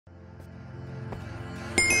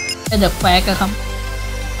เดอะแฟกครับ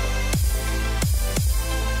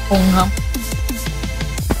คงครับ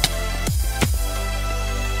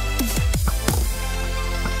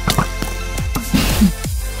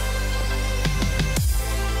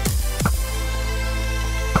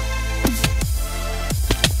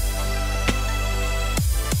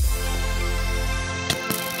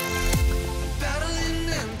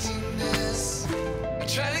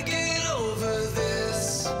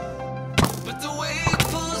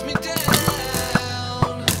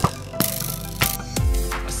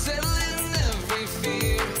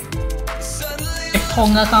ธง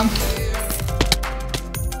นะครับ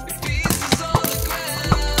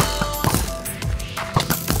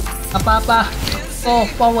ป่ะโก้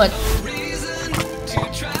forward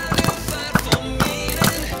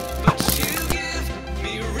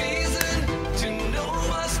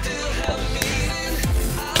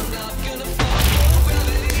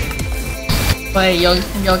ไปโย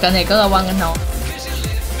นกันไหนก็ระวังกันเนาะ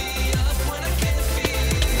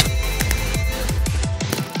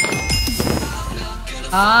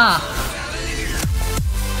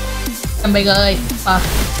กันไปเลยป่ะ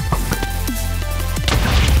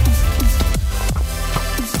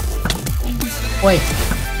โอ้ย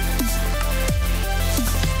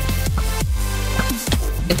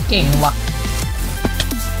เก่งว่ะ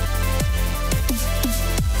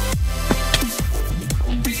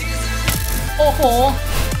โอ้โห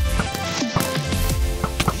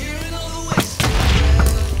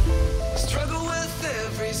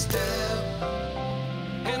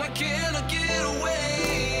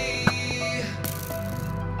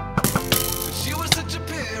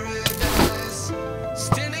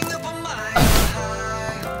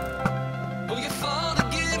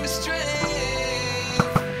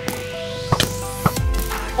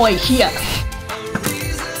โอ้ยเชี่ย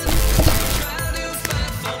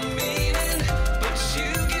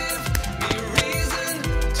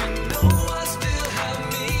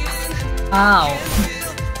อ้าว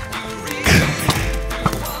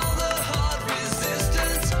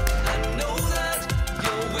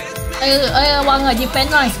ระวังอ่ะยิบเป็น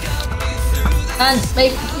หน่อยนั่นไป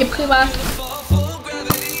หยิบขึ้นมา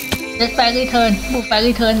เด็ดแฟร์รีเทิร์นบุกแฟร์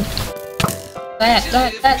รีเทิร์นแรก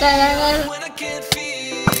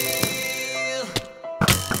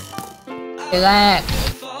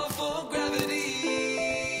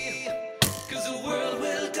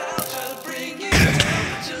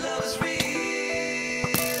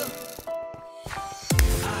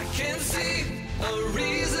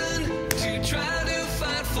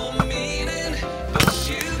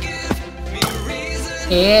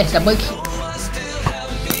ดับเบิลคิว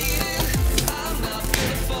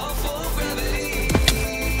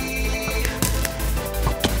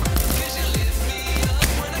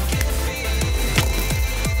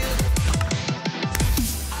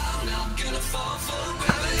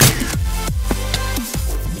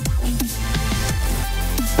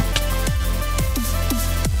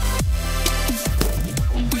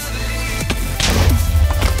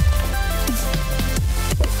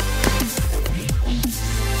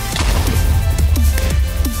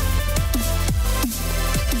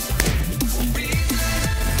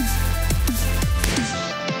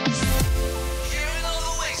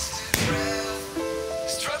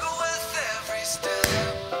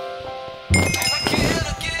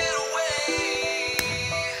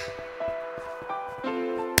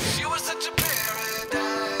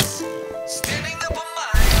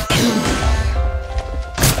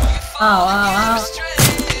อ้าว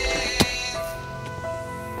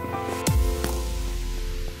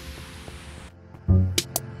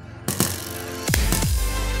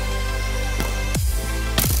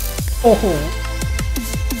โอ้โห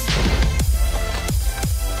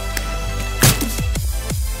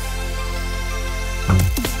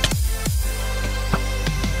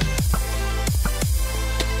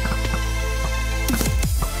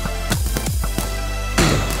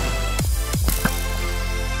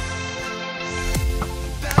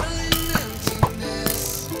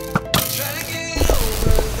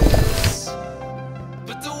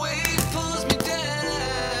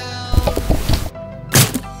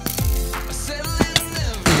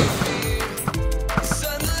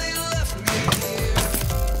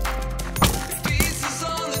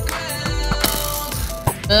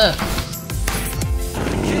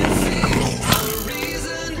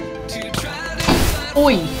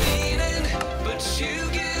อุ้ย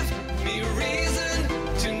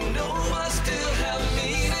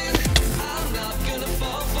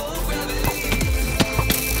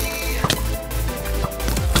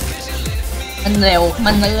มัน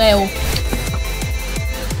เร็ว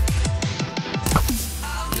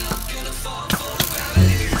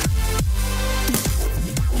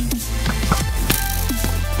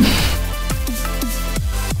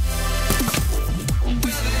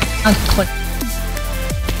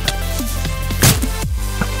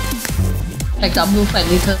แต่จำดูแฟก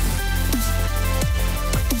รีเทิร์น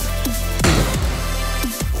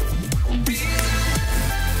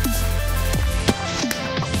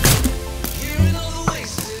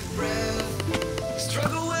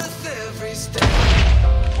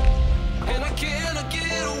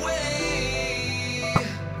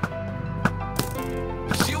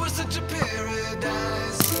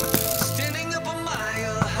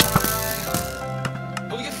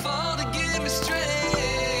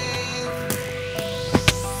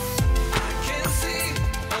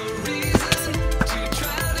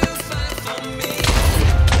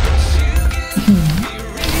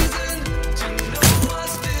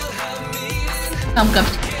ทำกับ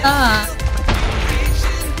ต้า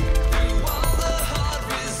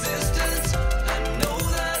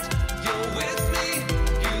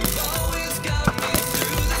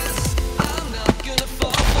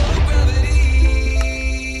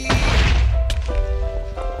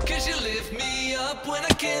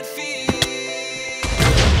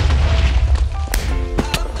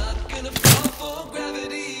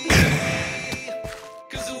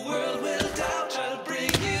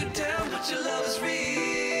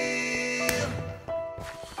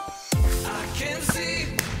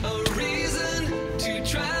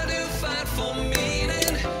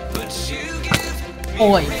โ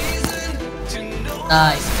อ้ยได้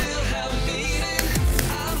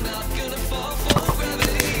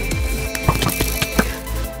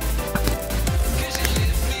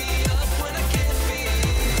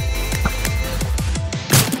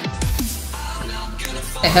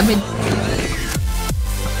แต่ถ้าเป็น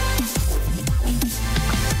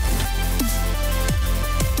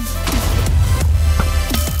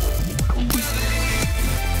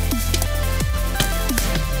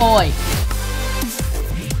โอ้ย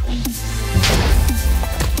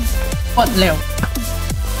กดเร็ว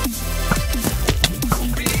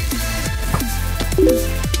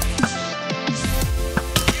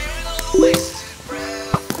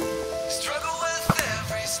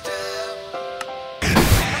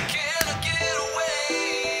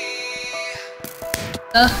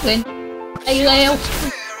เล่นไอ้เร็ว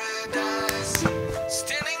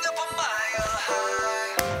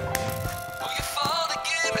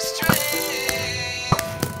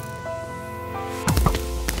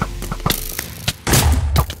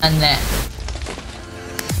อันแหละ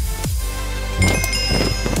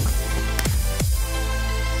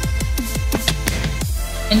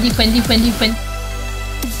เป็น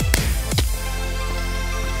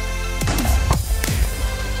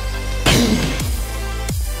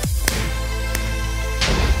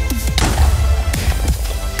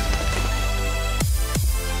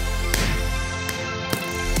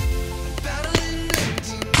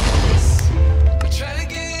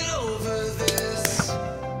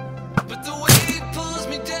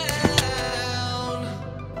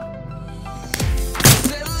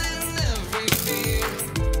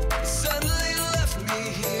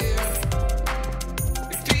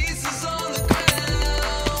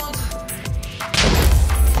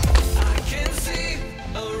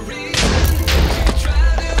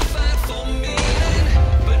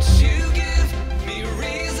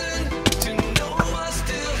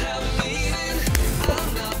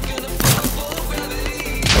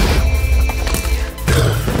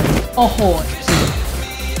โอ้โห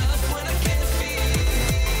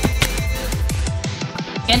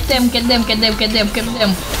เก็ตเต็มโ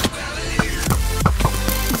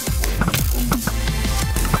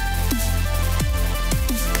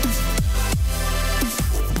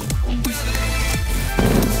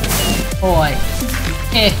อ้ยโอ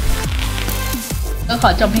เคก็ขอ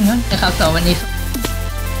จบเพียงเท่านี้นะครับสำหรับวันนี้